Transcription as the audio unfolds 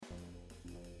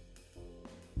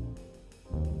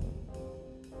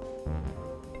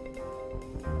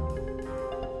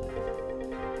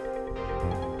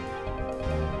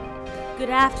Good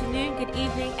afternoon, good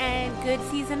evening, and good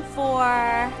season 4.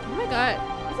 Oh my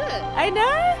god, is it? I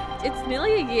know. It's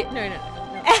nearly a year. No.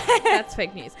 That's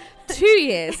fake news. 2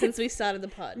 years since we started the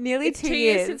pod. Nearly it's 2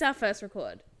 years since our first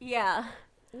record. Yeah.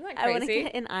 Isn't that I want to crazy?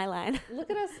 get an eyeline.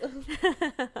 Look at us.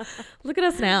 Look at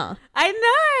us now. I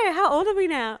know. How old are we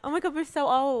now? Oh my god, we're so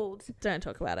old. Don't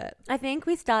talk about it. I think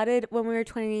we started when we were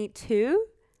 22,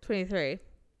 23.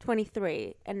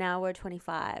 23, and now we're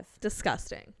 25.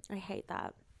 Disgusting. I hate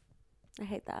that.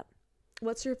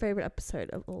 What's your favorite episode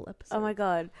of all episodes? Oh my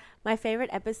god. My favorite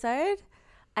episode,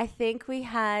 I think we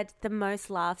had the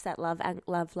most laughs at love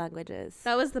languages.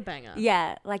 That was the banger.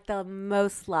 Yeah, like the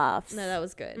most laughs. No, that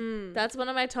was good. That's one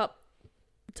of my top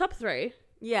 3.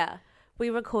 Yeah. We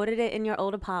recorded it in your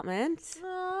old apartment.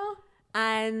 Aww.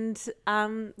 And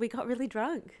we got really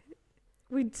drunk.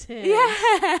 We did. Yeah.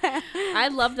 I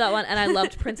loved that one, and I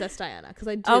loved Princess Diana because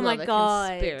I do Oh love my a god.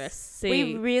 conspiracy.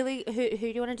 We really who do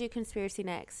you want to do conspiracy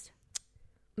next?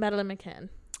 Madeleine McCann.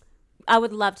 I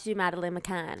would love to do Madeleine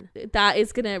McCann. That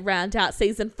is going to round out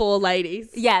season 4,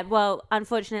 ladies. Yeah, well,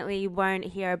 unfortunately you won't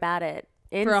hear about it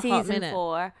in For a hot season minute.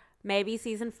 4, maybe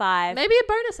season 5. Maybe a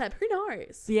bonus ep. Who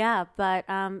knows? Yeah, but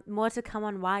more to come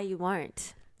on why you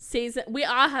won't. We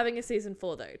are having a season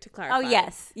 4 though, to clarify. Oh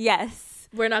yes.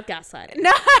 We're not gaslighting. No.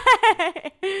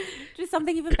 Just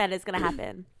something even better is going to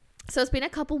happen. So it's been a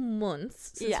couple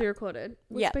months since Yeah. we recorded.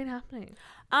 What's been happening?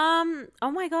 Oh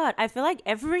my god, I feel like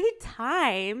every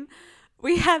time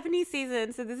we have a new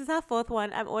season, so this is our 4th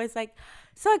one, I'm always like,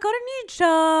 so I got a new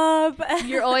job.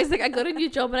 You're always like, I got a new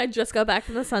job and I just got back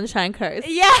from the Sunshine Coast.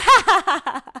 Yeah.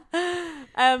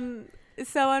 I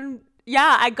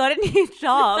got a new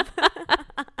job.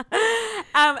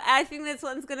 I think this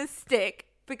one's gonna stick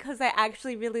because I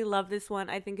actually really love this one.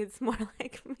 I think it's more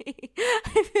like me.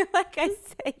 I feel like I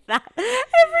say that every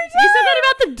time. You said that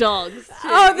about the dogs too.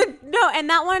 And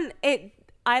that one,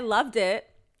 I loved it.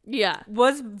 Yeah.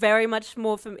 Was very much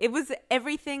more for me. It was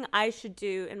everything I should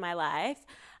do in my life.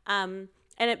 And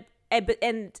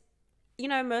you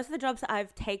know, most of the jobs that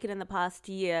I've taken in the past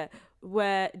year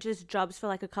were just jobs for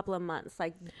like a couple of months.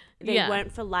 Like they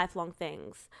weren't for lifelong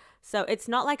things. So it's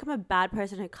not like I'm a bad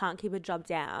person who can't keep a job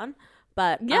down,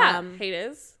 but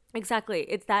haters. Exactly.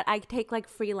 It's that I take like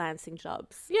freelancing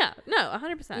jobs. Yeah. No,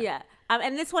 100%. Yeah.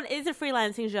 And this one is a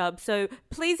freelancing job. So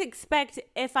please expect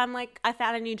if I'm like, I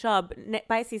found a new job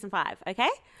by season 5. Okay.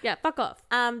 Yeah. Fuck off.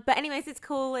 But anyways, it's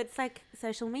cool. It's like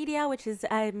social media, which is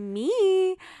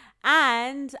me.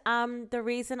 And the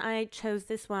reason I chose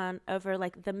this one over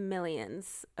like the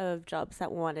millions of jobs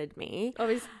that wanted me.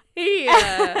 Obviously.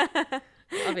 Yeah.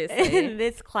 Obviously. In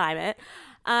this climate.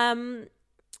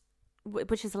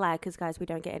 Which is a lie because, guys, we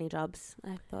don't get any jobs.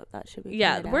 I thought that should be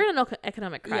we're in an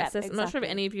economic crisis. Yeah, I'm not sure if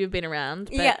any of you have been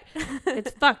around, but it's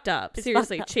fucked up. It's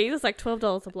Seriously, fucked up. cheese is like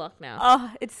 $12 a block now.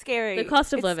 Oh, it's scary. The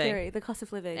cost of It's living. Scary. The cost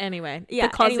of living. Anyway. Yeah.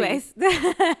 Anyways,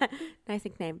 nice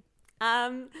nickname.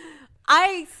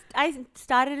 I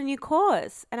started a new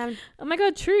course, and I'm Oh my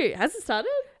god, true. Has it started?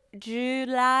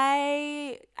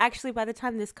 July. Actually, by the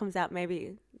time this comes out,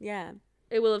 maybe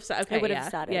It will have started. Okay, It would have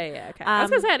started. Yeah, okay. I was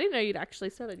going to say, I didn't know you'd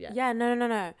actually started yet. Yeah,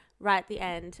 no. Right at the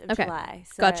end of July.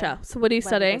 So Gotcha. So what are you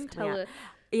studying? coming Tell out.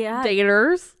 the Yeah.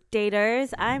 daters.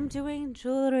 I'm doing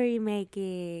jewelry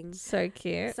making. So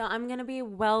cute. So I'm going to be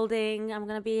welding. I'm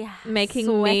going to be Making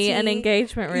sweaty. me an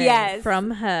engagement ring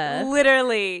from her.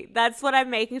 Literally. That's what I'm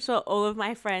making sure all of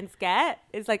my friends get.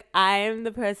 It's like I'm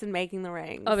the person making the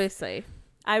rings. Obviously.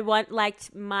 I want like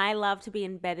my love to be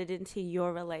embedded into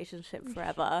your relationship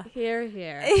forever. Here.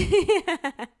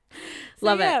 So,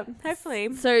 Love it.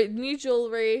 Hopefully. So new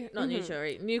jewelry, not new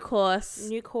jewelry, new course,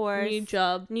 New course. new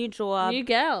job, New job. new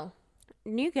girl.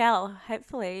 New girl.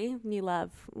 Hopefully. New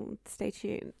love. Stay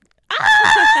tuned.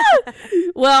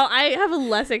 Well, I have a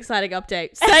less exciting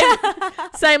update.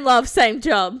 Same love, same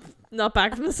job. Not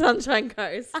back from the Sunshine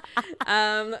Coast.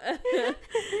 Not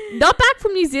back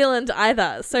from New Zealand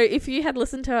either. So if you had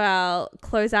listened to our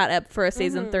closeout ep for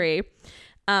season 3,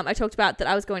 I talked about that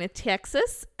I was going to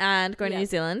Texas and going to New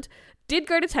Zealand. Did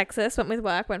go to Texas, went with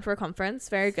work, went for a conference.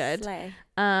 Very good. Slay.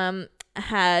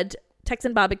 Had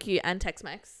Texan barbecue and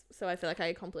Tex-Mex. So I feel like I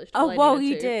accomplished all I whoa, needed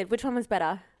you to. did. Which one was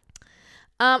better?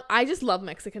 I just love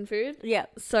Mexican food. Yeah.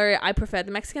 So I prefer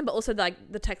the Mexican, but also like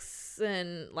the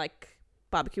Texan like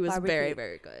barbecue was very,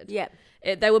 very good. Yeah.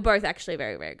 They were both actually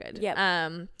very, very good. Yeah.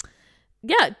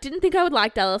 Didn't think I would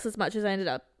like Dallas as much as I ended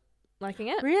up liking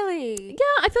it. Really?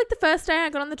 Yeah, I feel like the first day I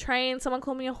got on the train, someone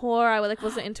called me a whore. I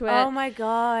wasn't into it. Oh my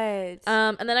god.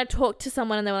 And then I talked to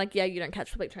someone and they were like, yeah, you don't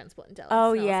catch public transport in Dallas.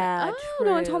 Oh, And I was yeah, like, oh,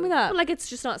 no one true. told me that. Like, it's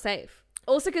just not safe.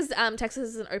 Also because Texas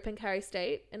is an open carry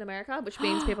state in America, which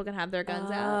means people can have their guns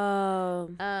out.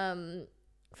 So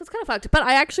it's kind of fucked. But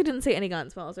I actually didn't see any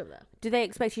guns while I was over there. Do they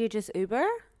expect you to just Uber?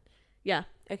 Yeah.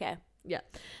 Okay. Yeah.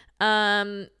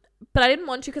 But I didn't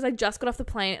want to because I just got off the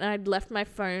plane and I'd left my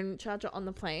phone charger on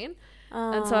the plane.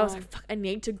 And so I was like, fuck, I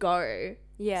need to go.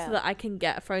 Yeah. So that I can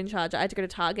get a phone charger. I had to go to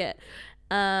Target.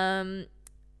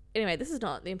 Anyway, this is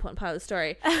not the important part of the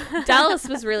story. Dallas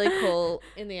was really cool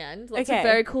in the end. Lots of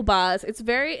very cool bars. It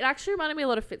actually reminded me a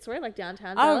lot of Fitzroy, like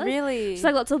downtown Dallas. Oh, really? Just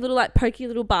like lots of little like pokey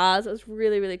little bars. It was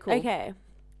really, really cool. Okay.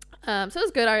 So it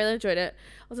was good. I really enjoyed it.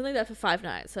 I was only there for 5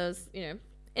 nights. So it was, in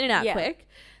and out quick.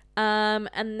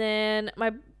 And then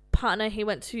my partner, he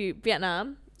went to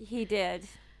Vietnam. He did.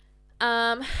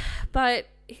 But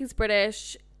he's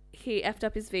British. He effed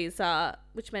up his visa,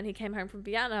 which meant he came home from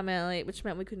Vietnam early, which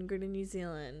meant we couldn't go to New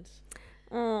Zealand.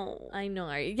 Oh, I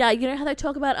know. Yeah, you know how they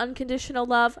talk about unconditional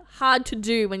love? Hard to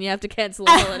do when you have to cancel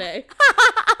a holiday.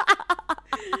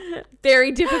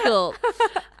 Very difficult.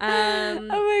 Oh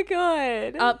my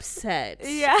god. Upset.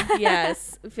 Yeah.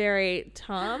 Yes. Very.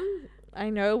 Tom, I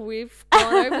know we've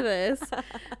gone over this.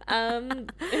 Oh my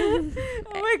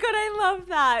god, I love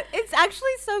that. It's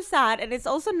actually so sad, and it's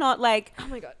also not like, oh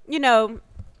my god,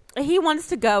 he wants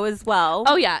to go as well.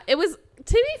 Oh yeah, it was,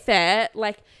 to be fair,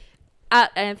 like at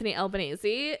Anthony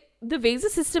Albanese, the visa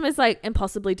system is like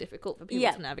impossibly difficult for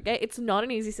people to navigate. It's not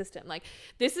an easy system. Like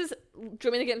this is, do you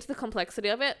want me to get into the complexity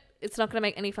of it? It's not going to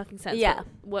make any fucking sense. Yeah.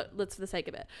 Let's for the sake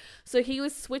of it. So he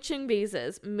was switching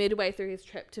visas midway through his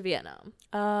trip to Vietnam.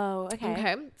 Oh,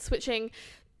 okay.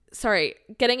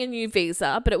 Getting a new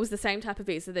visa, but it was the same type of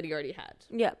visa that he already had.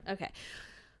 Yeah. Okay.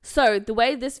 So the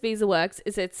way this visa works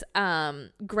is its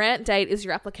grant date is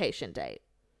your application date.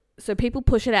 So people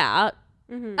push it out.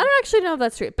 Mm-hmm. I don't actually know if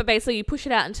that's true, but basically you push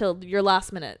it out until your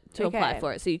last minute to apply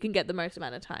for it, so you can get the most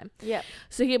amount of time. Yeah.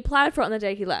 So he applied for it on the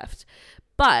day he left.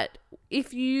 But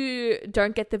if you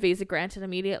don't get the visa granted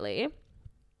immediately,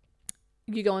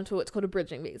 you go into what's called a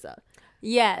bridging visa.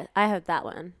 Yeah, I have that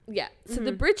one. Yeah. So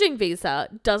the bridging visa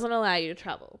doesn't allow you to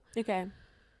travel. Okay.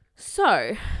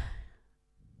 So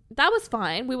that was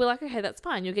fine. We were like, okay, that's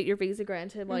fine. You'll get your visa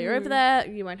granted while you're over there.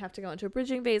 You won't have to go into a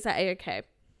bridging visa. A-okay.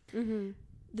 Mm-hmm.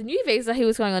 The new visa he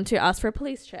was going on to asked for a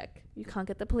police check. You can't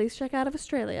get the police check out of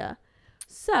Australia.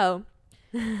 So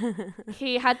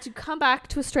he had to come back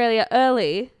to Australia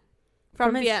early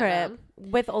from his Vietnam. trip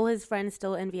with all his friends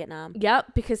still in Vietnam.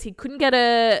 Yep, because he couldn't get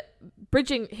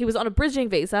he was on a bridging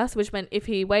visa, which meant if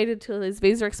he waited till his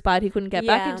visa expired, he couldn't get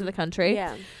back into the country.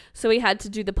 Yeah. So he had to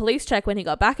do the police check when he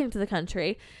got back into the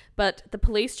country, but the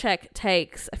police check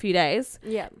takes a few days.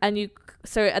 Yeah.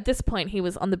 So at this point, he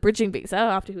was on the bridging visa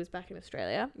after he was back in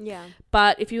Australia. Yeah.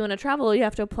 But if you want to travel, you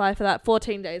have to apply for that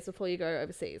 14 days before you go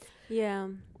overseas. Yeah.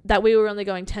 That we were only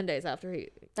going 10 days after he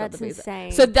got the visa. That's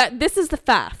insane. So this is the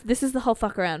faff. This is the whole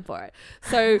fuck around for it.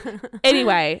 So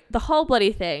anyway, the whole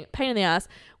bloody thing, pain in the ass.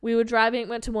 We were driving,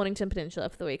 went to Mornington Peninsula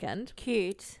for the weekend.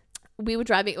 Cute. We were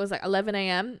driving, it was like 11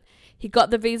 a.m. He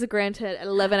got the visa granted at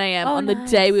 11 a.m. on the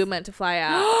day we were meant to fly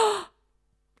out.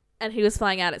 And he was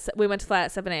flying out we went to fly out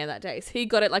at 7 a.m. that day. So he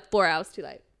got it like 4 hours too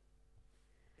late.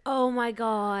 Oh my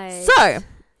God. So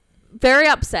very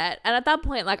upset. And at that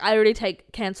point, like I already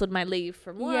cancelled my leave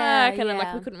from work and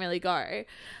like we couldn't really go.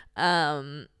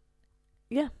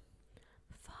 Yeah.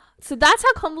 So that's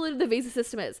how convoluted the visa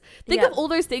system is. Think of all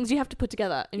those things you have to put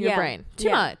together in your brain. Too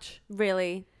much.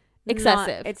 Really.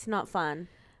 Excessive. It's not fun.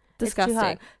 Disgusting. It's too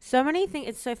hard. So many things.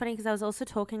 It's so funny because I was also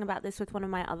talking about this with one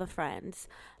of my other friends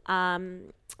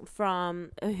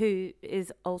from who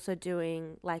is also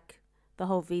doing like the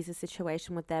whole visa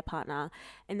situation with their partner.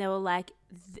 And they were like,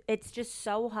 it's just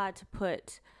so hard to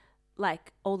put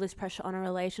like all this pressure on a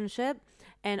relationship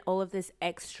and all of this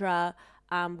extra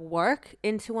work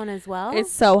into one as well.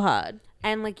 It's so hard.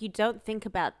 And like you don't think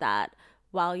about that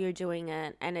while you're doing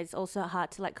it. And it's also hard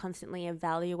to like constantly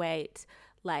evaluate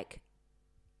like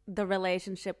the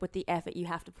relationship with the effort you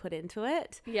have to put into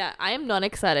it. Yeah, I am not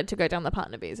excited to go down the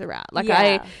partner visa route. Like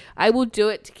I will do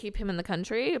it to keep him in the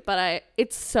country, but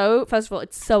it's so, first of all,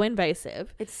 it's so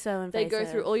invasive. It's so invasive. They go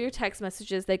through all your text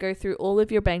messages, they go through all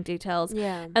of your bank details.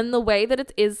 Yeah. And the way that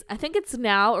it is, I think it's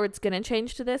now or it's going to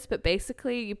change to this, but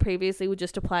basically you previously would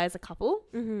just apply as a couple.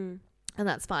 Mm-hmm. And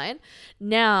that's fine.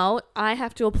 Now I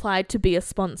have to apply to be a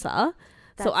sponsor.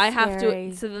 So I have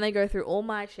to, so then they go through all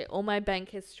my shit, all my bank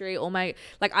history, all my,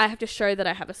 like I have to show that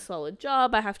I have a solid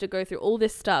job. I have to go through all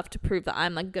this stuff to prove that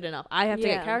I'm like good enough. I have to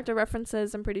get character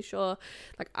references. I'm pretty sure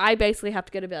like I basically have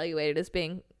to get evaluated as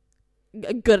being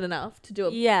good enough to do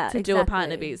do a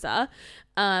partner visa.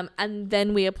 And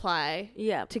then we apply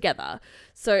together.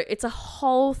 So it's a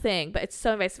whole thing, but it's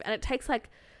so invasive and it takes like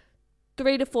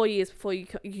 3 to 4 years before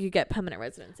you get permanent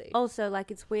residency. Also,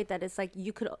 like, it's weird that it's like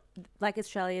you could, like,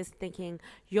 Australia's thinking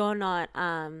you're not,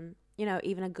 you know,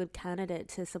 even a good candidate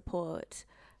to support,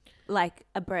 like,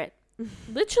 a Brit.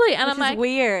 Literally, and which I'm like,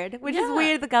 weird. Which is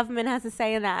weird. The government has a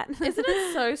say in that. Isn't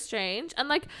it so strange? And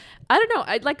like, I don't know.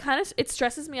 I like kind of, it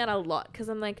stresses me out a lot because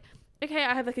I'm like, okay,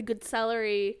 I have like a good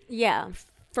salary. Yeah.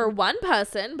 For one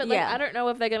person, but like I don't know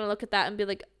if they're gonna look at that and be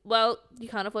like, well, you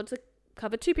can't afford to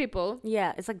cover 2 people.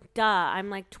 Yeah, it's like, duh, I'm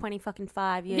like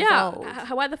 5 years old.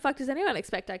 Why the fuck does anyone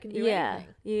expect I can do anything?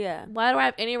 Yeah. Why do I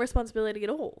have any responsibility at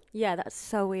all? Yeah, that's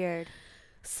so weird.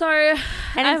 So, and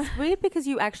it's weird because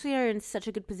you actually are in such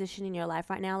a good position in your life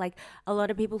right now. Like, a lot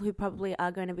of people who probably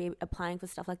are going to be applying for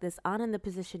stuff like this aren't in the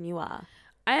position you are.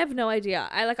 I have no idea.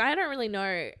 I don't really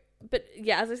know. But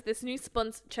yeah, as I said, this new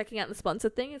checking out the sponsor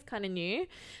thing is kind of new.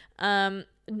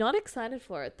 Not excited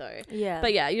for it though. Yeah.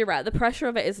 But yeah, you're right. The pressure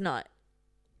of it is not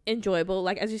enjoyable.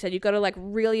 Like, as you said, you've got to like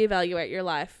really evaluate your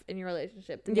life and your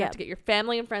relationship. Then you have to get your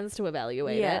family and friends to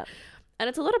evaluate it. And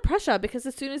it's a lot of pressure because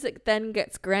as soon as it then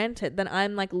gets granted, then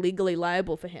I'm like legally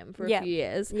liable for him for a few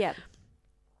years. Yeah.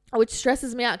 Which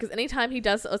stresses me out because anytime he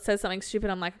does or says something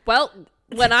stupid, I'm like, well,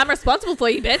 when I'm responsible for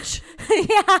you, bitch,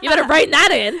 you better write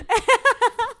that in.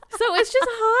 So it's just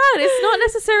hard. It's not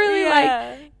necessarily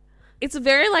like, it's a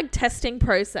very like testing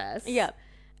process. Yeah.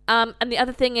 And the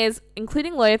other thing is,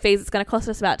 including lawyer fees, it's going to cost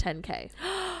us about $10,000.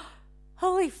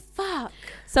 Holy fuck.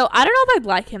 So I don't know if I'd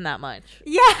like him that much.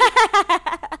 Yeah.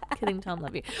 Kidding, Tom,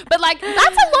 love you. But like, that's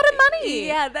a lot of money.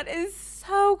 Yeah, that is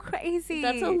so crazy.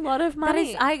 That's a lot of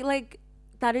money.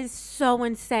 That is so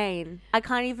insane. I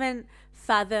can't even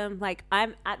fathom, like,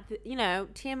 I'm at the, you know,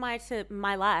 TMI to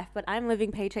my life, but I'm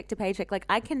living paycheck to paycheck. Like,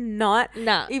 I cannot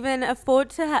even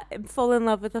afford to fall in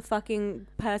love with a fucking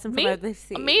person from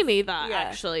overseas. Me neither,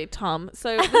 actually, Tom.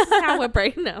 So this is how we're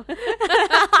breaking now.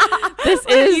 This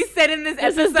is you said in this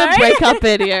episode. This is the breakup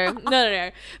video. No.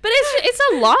 But it's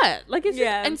a lot. Like, it's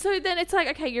just, and so then it's like,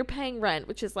 okay, you're paying rent,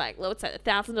 which is like, let's say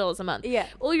 $1,000 a month. Yeah.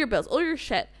 All your bills, all your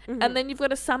shit. Mm-hmm. And then you've got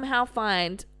to somehow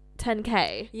find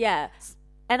 $10,000. Yeah.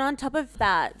 And on top of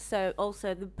that, so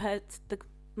also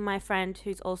my friend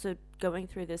who's also going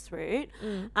through this route,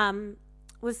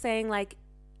 was saying like,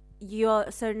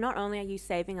 so not only are you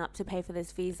saving up to pay for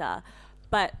this visa,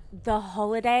 but the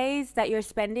holidays that you're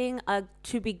spending are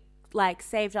to be like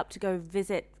saved up to go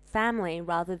visit family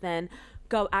rather than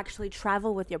go actually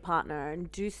travel with your partner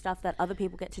and do stuff that other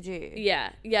people get to do. Yeah,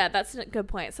 that's a good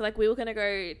point. So like, we were going to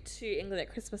go to England at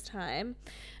Christmas time.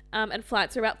 And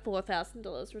flights are about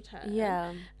 $4,000 return.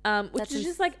 Yeah. Which is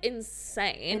just like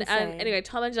insane. And anyway,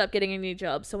 Tom ended up getting a new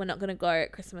job, so we're not going to go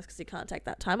at Christmas because he can't take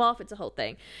that time off. It's a whole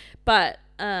thing. But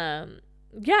yeah,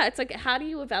 it's like, how do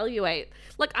you evaluate?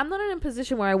 Like, I'm not in a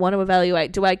position where I want to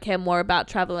evaluate. Do I care more about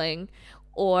traveling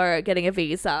or getting a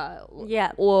visa?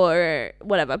 Yeah. Or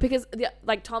whatever. Because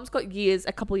like, Tom's got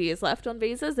a couple years left on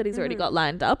visas that he's already got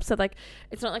lined up. So like,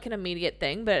 it's not like an immediate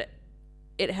thing, but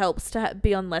it helps to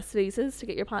be on less visas to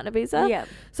get your partner visa. Yeah.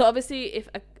 So obviously,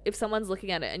 if someone's looking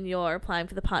at it and you're applying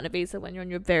for the partner visa when you're on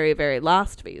your very, very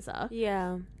last visa,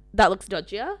 that looks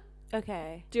dodgier.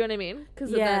 Okay. Do you know what I mean?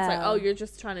 Because then it's like, oh, you're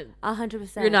just trying to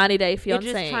 100%. Your 90-day fiancé. You're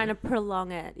just trying to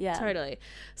prolong it. Yeah. Totally.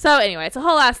 So anyway, it's a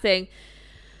whole ass thing.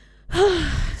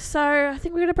 So I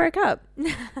think we're gonna break up.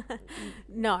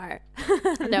 No,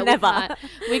 never.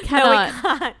 We cannot.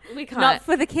 No, we can't. Not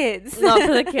for the kids. Not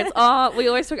for the kids. Oh, we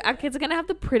always talk. Our kids are gonna have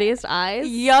the prettiest eyes.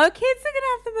 Your kids are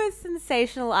gonna have the most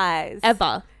sensational eyes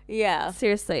ever. Yeah,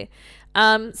 seriously.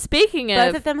 Speaking of,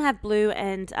 both of them have blue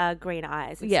and green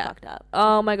eyes. It's fucked up.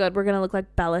 Oh my god, we're gonna look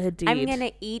like Bella Hadid. I'm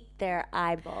gonna eat their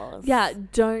eyeballs. Yeah,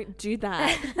 don't do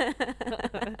that.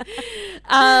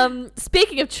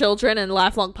 Speaking of children and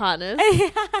lifelong partners,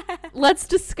 let's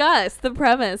discuss the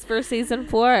premise for season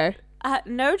 4.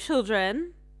 No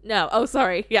children. No. Oh,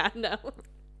 sorry. Yeah, no.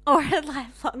 Or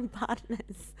lifelong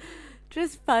partners.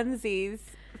 Just funsies.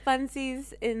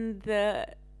 Funsies in the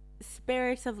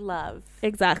spirit of love.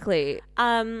 Exactly.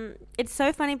 It's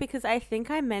so funny because I think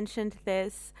I mentioned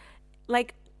this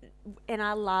like in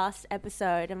our last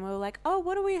episode, and we were like, oh,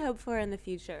 what do we hope for in the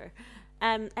future?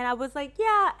 And I was like,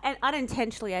 yeah, and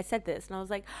unintentionally I said this, and I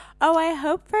was like, oh, I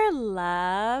hope for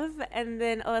love. And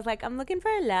then I was like, I'm looking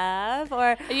for love.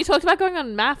 Or you talked about going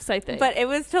on maths, I think. But it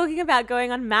was talking about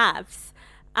going on maths.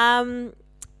 And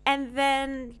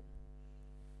then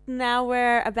now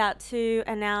we're about to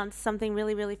announce something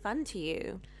really, really fun to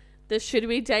you. The Should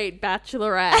We Date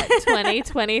Bachelorette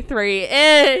 2023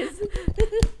 is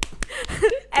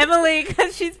Emily,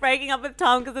 because she's breaking up with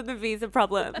Tom because of the visa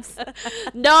problems.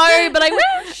 No, but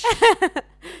I wish.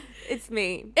 It's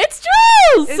me. It's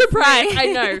Jules. Surprise.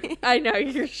 Me. I know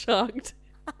you're shocked.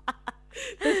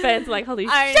 The fans are like, holy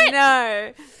shit. I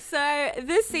know. So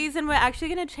this season, we're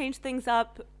actually going to change things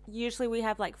up. Usually we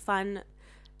have like fun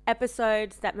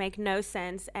episodes that make no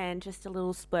sense and just a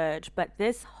little splurge, but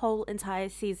this whole entire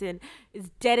season is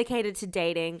dedicated to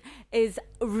dating, is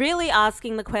really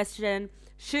asking the question,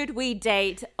 should we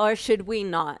date or should we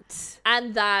not?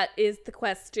 And that is the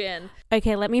question.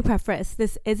 Okay, let me preface.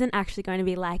 This isn't actually going to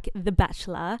be like The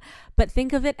Bachelor, but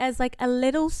think of it as like a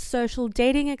little social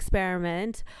dating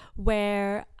experiment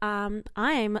where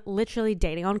I'm literally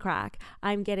dating on crack.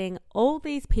 I'm getting all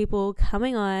these people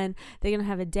coming on. They're going to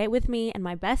have a date with me and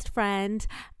my best friend.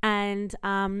 And,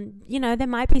 there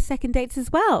might be second dates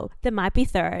as well. There might be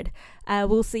third.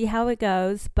 We'll see how it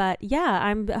goes. But yeah,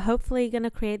 I'm hopefully going to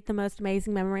create the most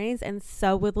amazing memories. And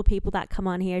so will the people that come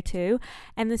on here too.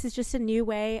 And this is just a new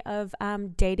way of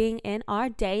dating in our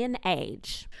day and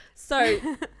age. So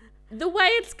the way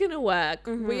it's going to work,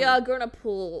 we are going to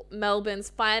pull Melbourne's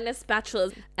finest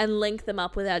bachelors and link them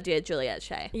up with our dear Juliette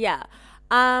Shay. Yeah.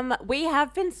 We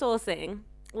have been sourcing,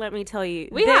 let me tell you.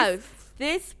 We have.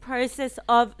 This process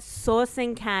of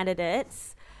sourcing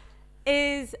candidates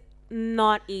is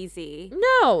not easy.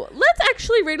 No. Let's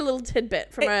actually read a little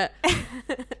tidbit from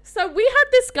So we had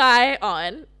this guy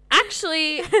on.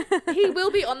 Actually, he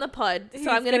will be on the pod, so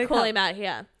I'm going to call him out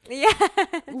here. Yeah.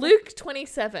 Luke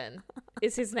 27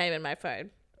 is his name in my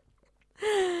phone.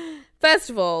 First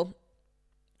of all,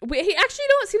 he actually,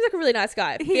 seems like a really nice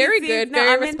guy. Very good,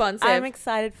 very responsive. I'm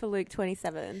excited for Luke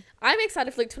 27. I'm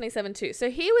excited for Luke 27 too.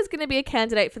 So he was going to be a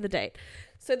candidate for the date.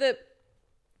 So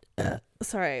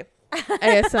sorry,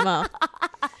 ASMR.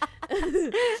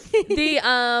 The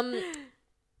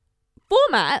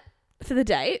format for the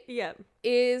date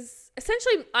is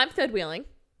essentially I'm third wheeling.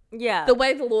 Yeah. The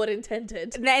way the Lord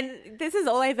intended. And this is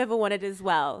all I've ever wanted as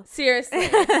well. Seriously.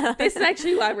 This is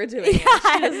actually why we're doing it.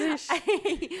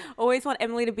 I always want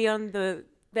Emily to be on the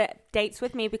dates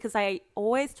with me because I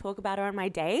always talk about her on my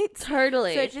dates.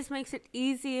 Totally. So it just makes it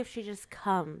easy if she just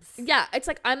comes. Yeah. It's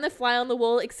like I'm the fly on the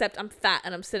wall, except I'm fat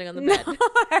and I'm sitting on the bed.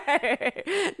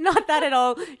 No, not that at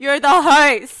all. You're the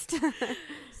host.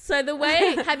 So the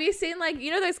way, have you seen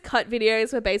those cut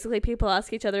videos where basically people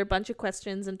ask each other a bunch of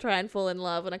questions and try and fall in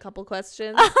love in a couple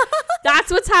questions? That's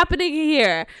what's happening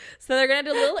here. So they're going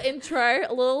to do a little intro,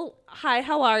 a little, hi,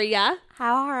 how are ya?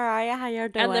 How are ya? How you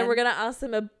doing? And then we're going to ask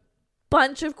them a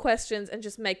bunch of questions and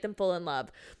just make them fall in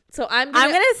love. So I'm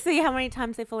going to see how many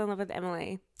times they fall in love with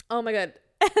Emily. Oh my God.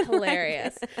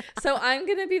 Hilarious. So I'm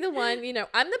gonna be the one,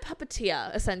 I'm the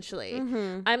puppeteer essentially.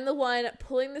 I'm the one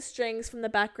pulling the strings from the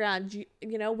background.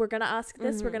 We're gonna ask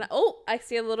this. We're gonna I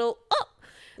see a little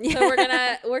so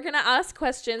we're gonna ask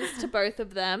questions to both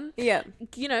of them. Yeah.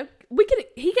 They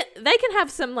can have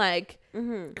some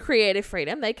creative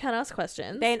freedom. They can ask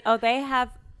questions. They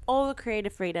have all the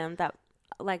creative freedom that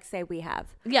say we have.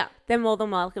 Yeah. They're more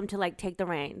than welcome to take the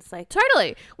reins.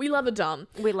 Totally. We love a dom.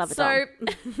 We love a dom.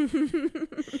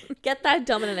 Get that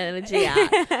dominant energy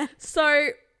out. So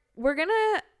we're going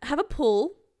to have a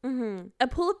pool. A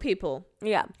pool of people.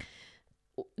 Yeah.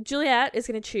 Juliette is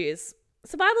going to choose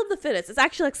survival of the fittest. It's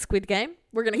actually like Squid Game.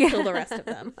 We're going to kill the rest of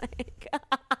them. Oh my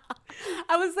God.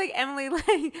 I was like,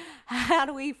 Emily, how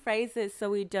do we phrase this so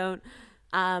we don't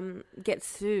get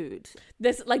sued?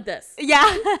 This.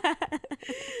 Yeah.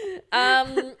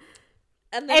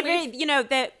 And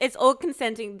then it's all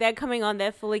consenting. They're coming on.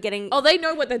 They're fully getting. Oh, they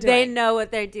know what they're doing. They know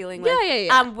what they're dealing with.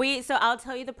 Yeah. So I'll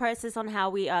tell you the process on how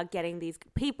we are getting these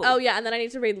people. Oh yeah, and then I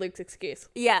need to read Luke's excuse.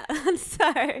 Yeah.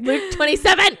 So Luke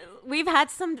 27. We've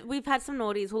had some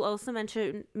naughties. We'll also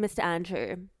mention Mr.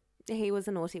 Andrew. He was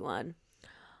a naughty one.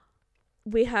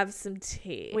 We have some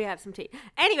tea.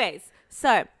 Anyways,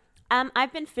 so.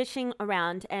 I've been fishing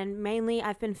around, and mainly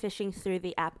I've been fishing through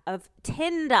the app of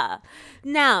Tinder.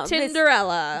 Now,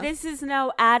 Tinderella. This is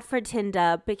no ad for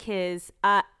Tinder because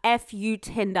F you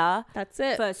Tinder. That's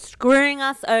it. For screwing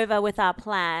us over with our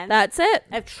plans. That's it.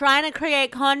 Of trying to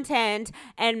create content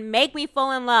and make me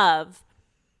fall in love.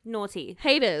 Naughty.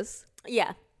 Haters.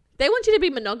 Yeah. They want you to be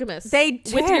monogamous. They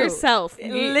do. With yourself.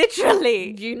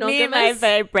 Literally. Me and my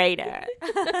vibrator.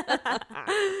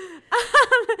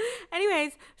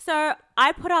 Anyways, so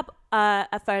I put up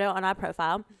a photo on our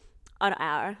profile. Not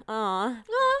our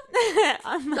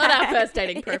first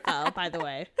dating profile, by the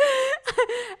way.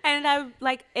 And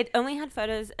it only had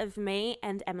photos of me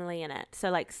and Emily in it.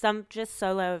 So some just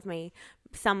solo of me.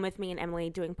 Some with me and Emily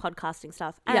doing podcasting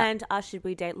stuff, and our Should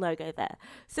We Date logo there.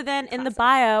 So then in the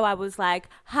bio, I was like,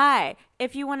 hi,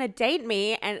 if you want to date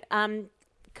me and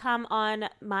come on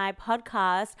my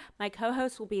podcast, my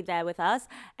co-host will be there with us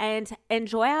and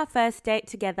enjoy our first date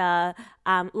together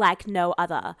like no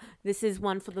other. This is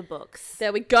one for the books.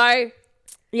 There we go.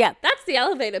 Yeah. That's the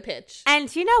elevator pitch.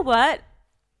 And you know what?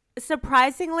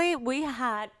 Surprisingly, we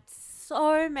had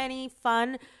so many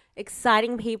fun,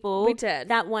 exciting people We did.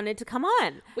 that wanted to come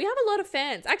on. We have a lot of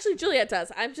fans. Actually, Juliette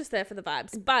does. I'm just there for the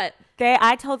vibes. But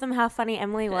I told them how funny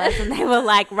Emily was, and they were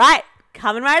like, right,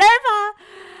 coming right over.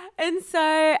 And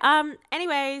so,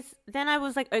 anyways, then I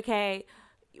was like, okay,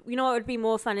 you know what would be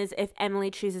more fun is if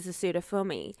Emily chooses a suitor for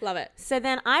me. Love it. So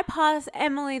then I pass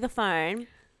Emily the phone,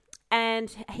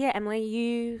 and here, Emily,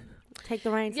 you take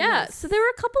the reins. Yeah. So there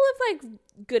were a couple of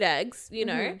like good eggs, you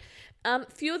know.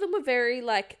 Few of them were very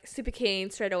like super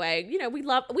keen straight away. You know, we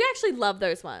actually love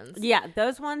those ones. Yeah,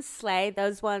 those ones slay.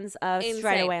 Those ones are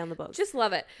straight away on the books. Just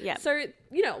love it. Yeah. So,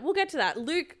 you know, we'll get to that.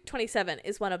 Luke 27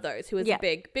 is one of those who is a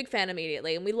big fan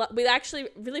immediately, and we actually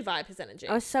really vibe his energy.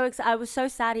 I was so excited. I was so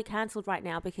sad he cancelled right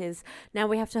now because now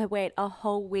we have to wait a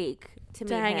whole week to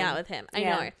hang out with him. I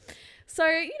know. So,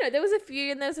 you know, there was a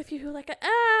few who were like,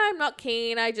 I'm not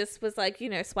keen. I just was like, you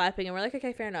know, swiping, and we're like,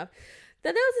 okay, fair enough.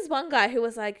 Then there was this one guy who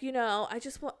was like, you know, I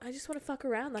just want to fuck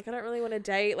around. Like, I don't really want to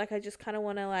date. Like, I just kind of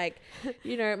want to, like,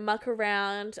 you know, muck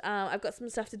around. I've got some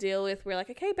stuff to deal with. We're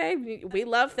like, okay, babe, we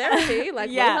love therapy.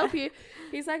 Like, we'll help you.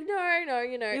 He's like, no,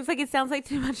 you know. He was like, it sounds like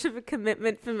too much of a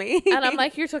commitment for me. And I'm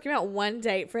like, you're talking about one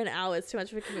date for an hour is too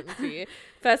much of a commitment for you.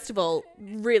 First of all,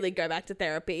 really go back to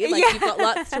therapy. Like, you've got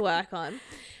lots to work on.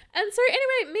 And so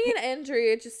anyway, me and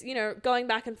Andrew are just, you know, going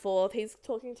back and forth. He's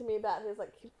talking to me about his,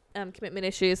 like, commitment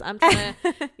issues. I'm trying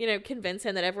to, you know, convince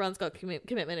him that everyone's got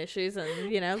commitment issues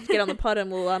and, you know, get on the pod and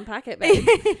we'll unpack it, babe.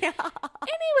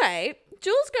 Anyway,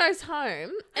 Jules goes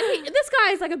home and this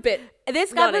guy is like a bit...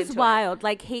 This guy was wild.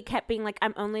 Like, he kept being like,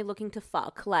 I'm only looking to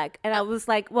fuck. Like, and I was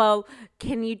like, well,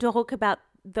 can you talk about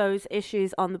those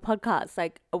issues on the podcast?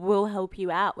 Like, we'll help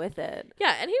you out with it.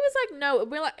 Yeah, and he was like, no.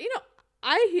 We're like, you know,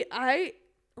 I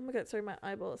oh my God, sorry, my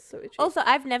eyeball is so itchy. Also,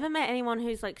 I've never met anyone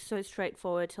who's like so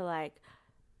straightforward to like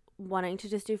wanting to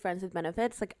just do friends with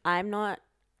benefits. Like, I'm not...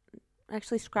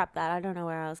 Actually, scrap that. I don't know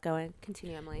where I was going.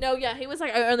 Continue, Emily. No, yeah, he was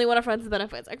like, I only want a friends with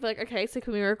benefits. I feel like, okay, so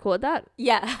can we record that?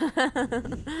 Yeah.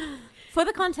 For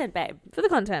the content, babe. For the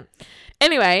content.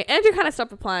 Anyway, Andrew kind of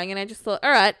stopped replying, and I just thought,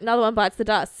 all right, another one bites the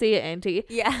dust. See you, Auntie.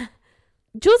 Yeah.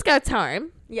 Jules goes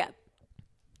home. Yeah.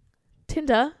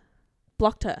 Tinder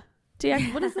blocked her.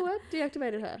 What is the word?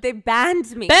 Deactivated her. They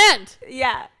banned me. Banned!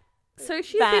 Yeah. So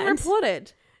she's been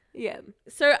reported. Yeah.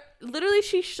 So literally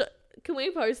can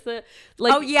we post the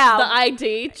like the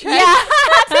ID check? Yeah.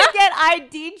 To get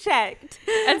ID checked.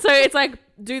 And so it's like,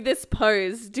 do this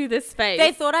pose, do this face.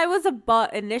 They thought I was a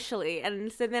bot initially,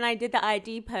 and so then I did the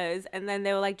ID pose, and then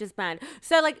they were like, just banned.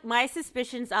 So like, my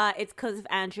suspicions are it's because of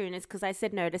Andrew, and it's because I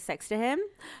said no to sex to him.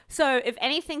 So if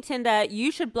anything, Tinder,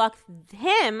 you should block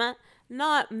him,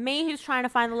 not me, who's trying to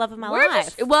find the love of my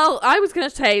life. Well, I was going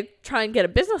to say try and get a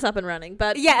business up and running,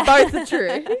 but both are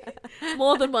true.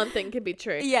 More than one thing can be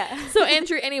true. Yeah. So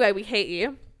Andrew, anyway, we hate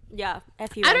you. Yeah.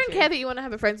 F you, I Andrew. don't care that you want to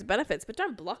have a friends with benefits, but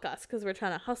don't block us because we're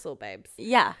trying to hustle, babes.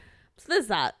 Yeah. So there's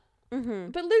that.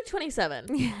 Mm-hmm. But Luke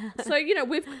 27. Yeah. So, you know,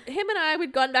 him and I,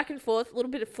 we'd gone back and forth, a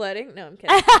little bit of flirting. No, I'm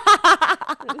kidding.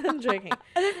 I'm joking.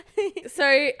 So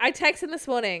I texted him this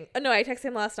morning. Oh, no, I texted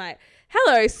him last night.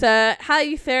 Hello, sir. How are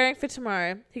you faring for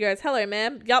tomorrow? He goes, hello,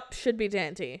 ma'am. Yup, should be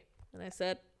dandy. And I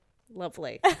said,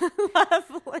 lovely.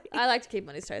 Lovely. I like to keep him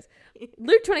on his toes.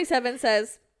 Luke 27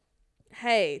 says,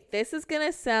 hey, this is going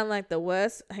to sound like the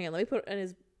worst. Hang on, let me put it in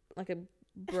his, like a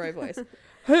bro voice.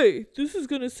 Hey, this is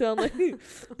going to sound like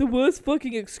the worst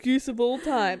fucking excuse of all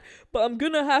time, but I'm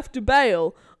going to have to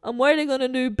bail. I'm waiting on a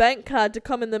new bank card to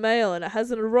come in the mail and it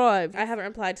hasn't arrived. I haven't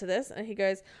replied to this. And he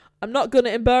goes, I'm not going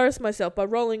to embarrass myself by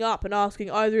rolling up and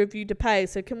asking either of you to pay.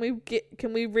 So can we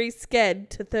resched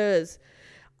to Thursday?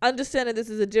 Understanding this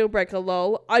is a deal breaker,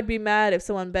 lol. I'd be mad if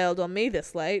someone bailed on me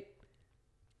this late.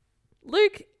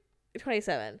 Luke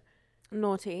 27.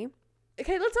 Naughty.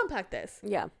 Okay, let's unpack this.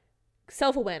 Yeah.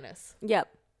 Self-awareness. Yep.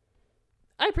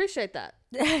 I appreciate that.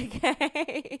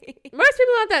 Okay. Most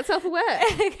people aren't that self-aware.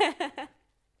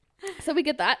 So we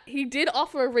get that. He did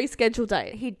offer a rescheduled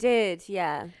date. He did,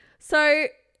 yeah. So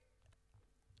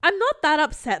I'm not that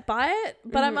upset by it,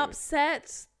 but I'm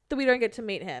upset that we don't get to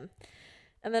meet him.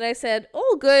 And then I said,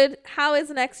 all good. How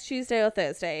is next Tuesday or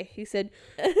Thursday? He said,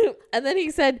 and then he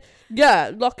said,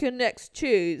 yeah, lock in next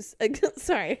Tuesday.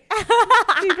 Sorry.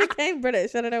 He became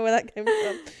British. I don't know where that came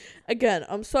from. Again,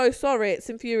 I'm so sorry. It's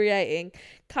infuriating.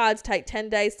 Cards take 10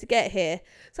 days to get here.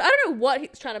 So I don't know what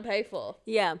he's trying to pay for.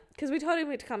 Yeah. Because we told him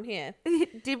to come here.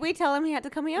 Did we tell him he had to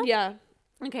come here? Yeah.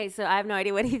 Okay, so I have no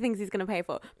idea what he thinks he's going to pay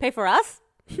for. Pay for us?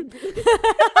 Like,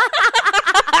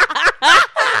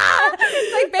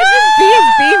 baby,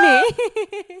 be me.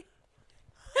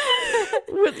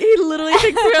 Because he literally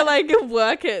thinks we're like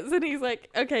workers, and he's like,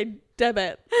 okay,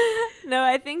 debit. No,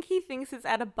 I think he thinks it's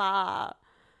at a bar.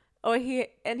 He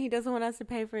doesn't want us to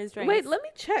pay for his drinks. Wait, let me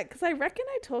check, because I reckon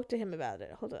I talked to him about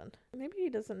it. Hold on. Maybe he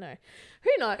doesn't know.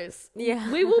 Who knows?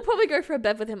 Yeah. We will probably go for a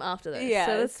bev with him after this. Yeah,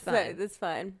 so that's fine. That's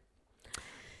fine.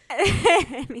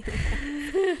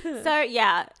 So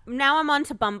yeah, now I'm on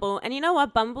to Bumble, and you know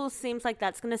what? Bumble seems like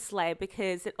that's gonna slay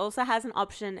because it also has an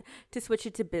option to switch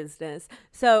it to business.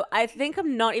 So I think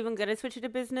I'm not even gonna switch it to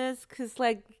business because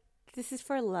like this is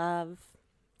for love.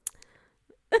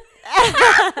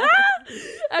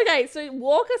 Okay, so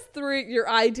walk us through your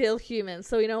ideal human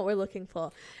so we know what we're looking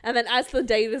for, and then as the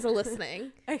daters are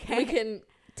listening, okay, we can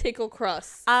tickle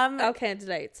cross our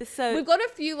candidates. So we've got a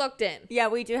few locked in. Yeah,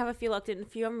 we do have a few locked in. A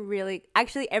few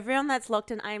everyone that's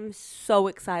locked in I'm so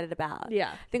excited about.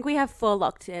 Yeah, I think we have 4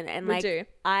 locked in, and we do.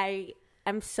 I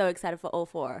am so excited for all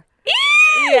 4.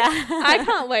 Yeah. I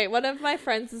can't wait. One of my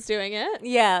friends is doing it.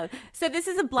 Yeah. So this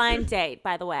is a blind date,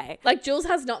 by the way. Like, Jules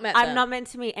has not met them. I'm not meant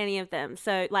to meet any of them.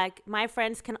 So, like, my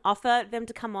friends can offer them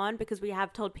to come on because we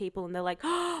have told people and they're like,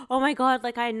 oh my God,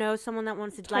 like, I know someone that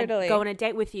wants to Totally. like go on a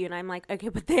date with you. And I'm like, okay,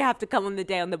 but they have to come on the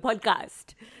day on the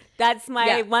podcast. That's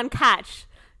my one catch.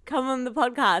 Come on the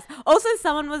podcast. Also,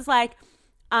 someone was like,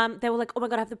 they were like, oh my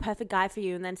God, I have the perfect guy for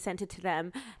you. And then sent it to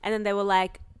them. And then they were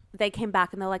like, they came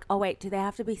back and they're like, oh wait, do they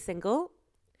have to be single?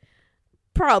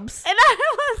 Probs. And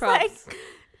I was like,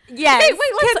 yes. Hey,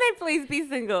 wait, can they please be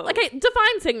single? Okay,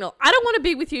 define single. I don't want to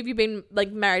be with you if you've been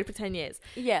like married for 10 years.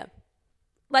 Yeah.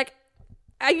 Like,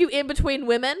 are you in between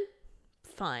women?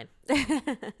 Fine. I'm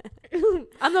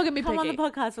not gonna be Come on picky. the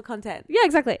podcast for content. Yeah,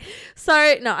 exactly.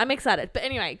 So no, I'm excited. But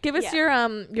anyway, give us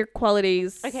your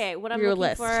qualities. Okay, what I'm your looking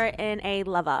list. for in a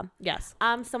lover. Yes.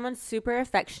 Someone super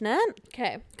affectionate.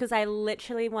 Okay. Because I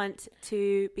literally want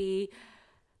to be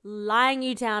lying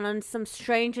you down on some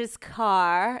stranger's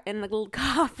car in the little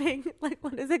carping, like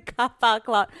what is it, car park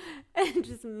lot, and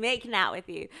just making out with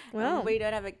you. Wow. And we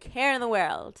don't have a care in the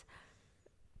world.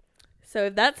 So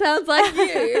if that sounds like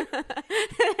you,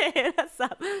 That's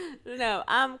up. No,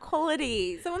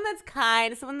 quality. Someone that's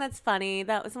kind, someone that's funny,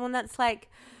 someone that's like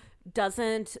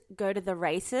doesn't go to the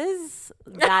races.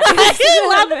 That is I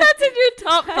love that that's in your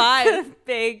top 5. That's a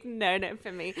big no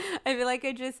for me. I feel like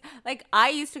I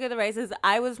used to go to the races.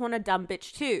 I was one a dumb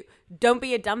bitch too. Don't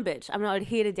be a dumb bitch. I'm not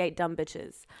here to date dumb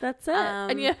bitches. That's it.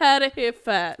 And you heard it here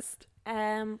first.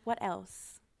 What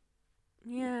else?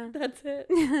 Yeah, that's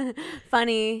it.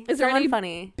 Funny. Is there any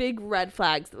funny big red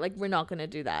flags that, like, we're not gonna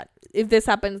do that? If this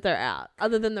happens, they're out.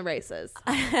 Other than the races.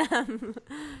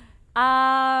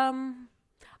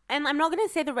 And I'm not going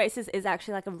to say the races is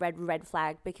actually like a red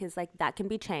flag because like that can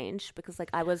be changed because like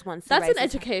I was once. That's an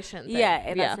education thing.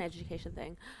 Yeah, that's an education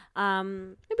thing.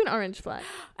 Maybe an orange flag.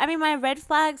 I mean, my red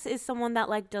flags is someone that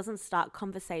like doesn't start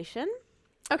conversation.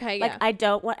 Okay, like I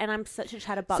don't want, and I'm such a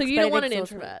chatterbox. So you don't want an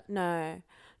introvert? No.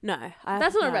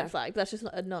 That's not a red flag. That's just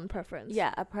a non-preference.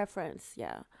 Yeah, a preference.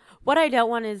 Yeah. What I don't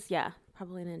want is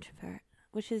probably an introvert,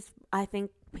 which is I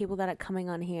think people that are coming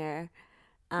on here.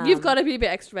 You've got to be a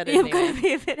bit extroverted. You've got to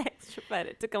be a bit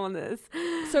extroverted to come on this.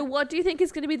 So what do you think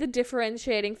is going to be the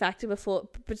differentiating factor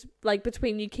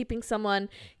between you keeping someone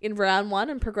in round 1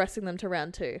 and progressing them to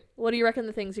round 2? What do you reckon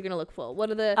the things you're going to look for?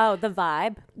 What are the... Oh, the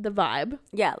vibe. The vibe.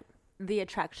 Yeah. The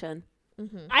attraction.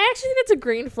 Mm-hmm. I actually think it's a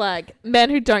green flag. Men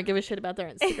who don't give a shit about their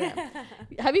Instagram.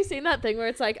 Have you seen that thing where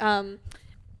it's like...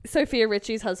 Sophia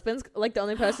Richie's husband's like the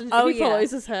only person he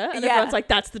follows is her, and everyone's like,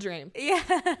 that's the dream. Yeah.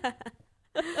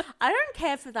 I don't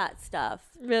care for that stuff.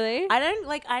 Really? I don't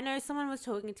like. I know someone was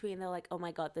talking to me and they're like, "Oh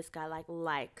my God, this guy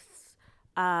likes,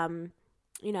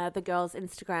 the girls'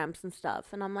 Instagrams and stuff,"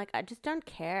 and I'm like, I just don't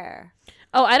care.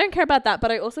 Oh, I don't care about that, but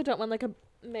I also don't want like a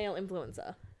male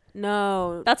influencer.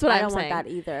 No, that's what I I'm don't saying. want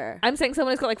that either. I'm saying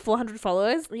someone who's got like 400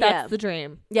 followers. That's the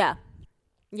dream. Yeah.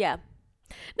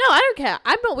 No, I don't care.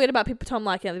 I'm not weird about people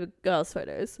liking other girls'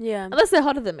 photos. Yeah. Unless they're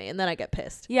hotter than me, and then I get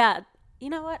pissed. Yeah. You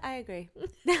know what? I agree. I'm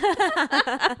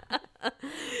like,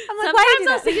 sometimes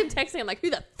I'll see him texting. I'm like,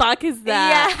 who the fuck is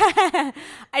that? Yeah.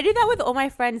 I do that with all my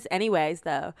friends anyways,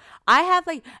 though. I have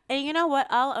and you know what?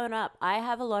 I'll own up. I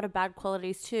have a lot of bad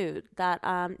qualities too that,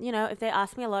 if they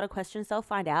ask me a lot of questions, they'll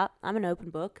find out. I'm an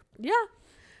open book. Yeah.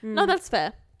 No, that's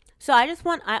fair. So I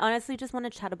honestly just want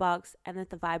a chatterbox, and if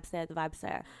the vibe's there, the vibe's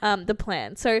there. The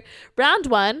plan. So round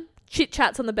 1, chit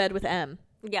chats on the bed with M.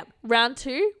 Yep. Round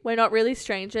 2, we're not really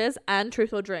strangers, and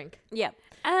truth or drink. Yep.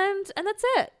 And that's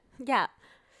it. Yeah.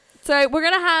 So we're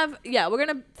gonna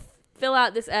fill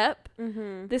out this ep.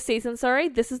 Mm-hmm. This season, sorry.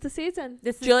 This is the season.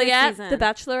 This is Juliette, the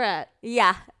Bachelorette.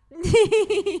 Yeah.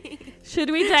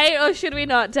 Should we date or should we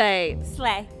not date?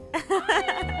 Slay.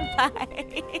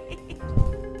 Bye.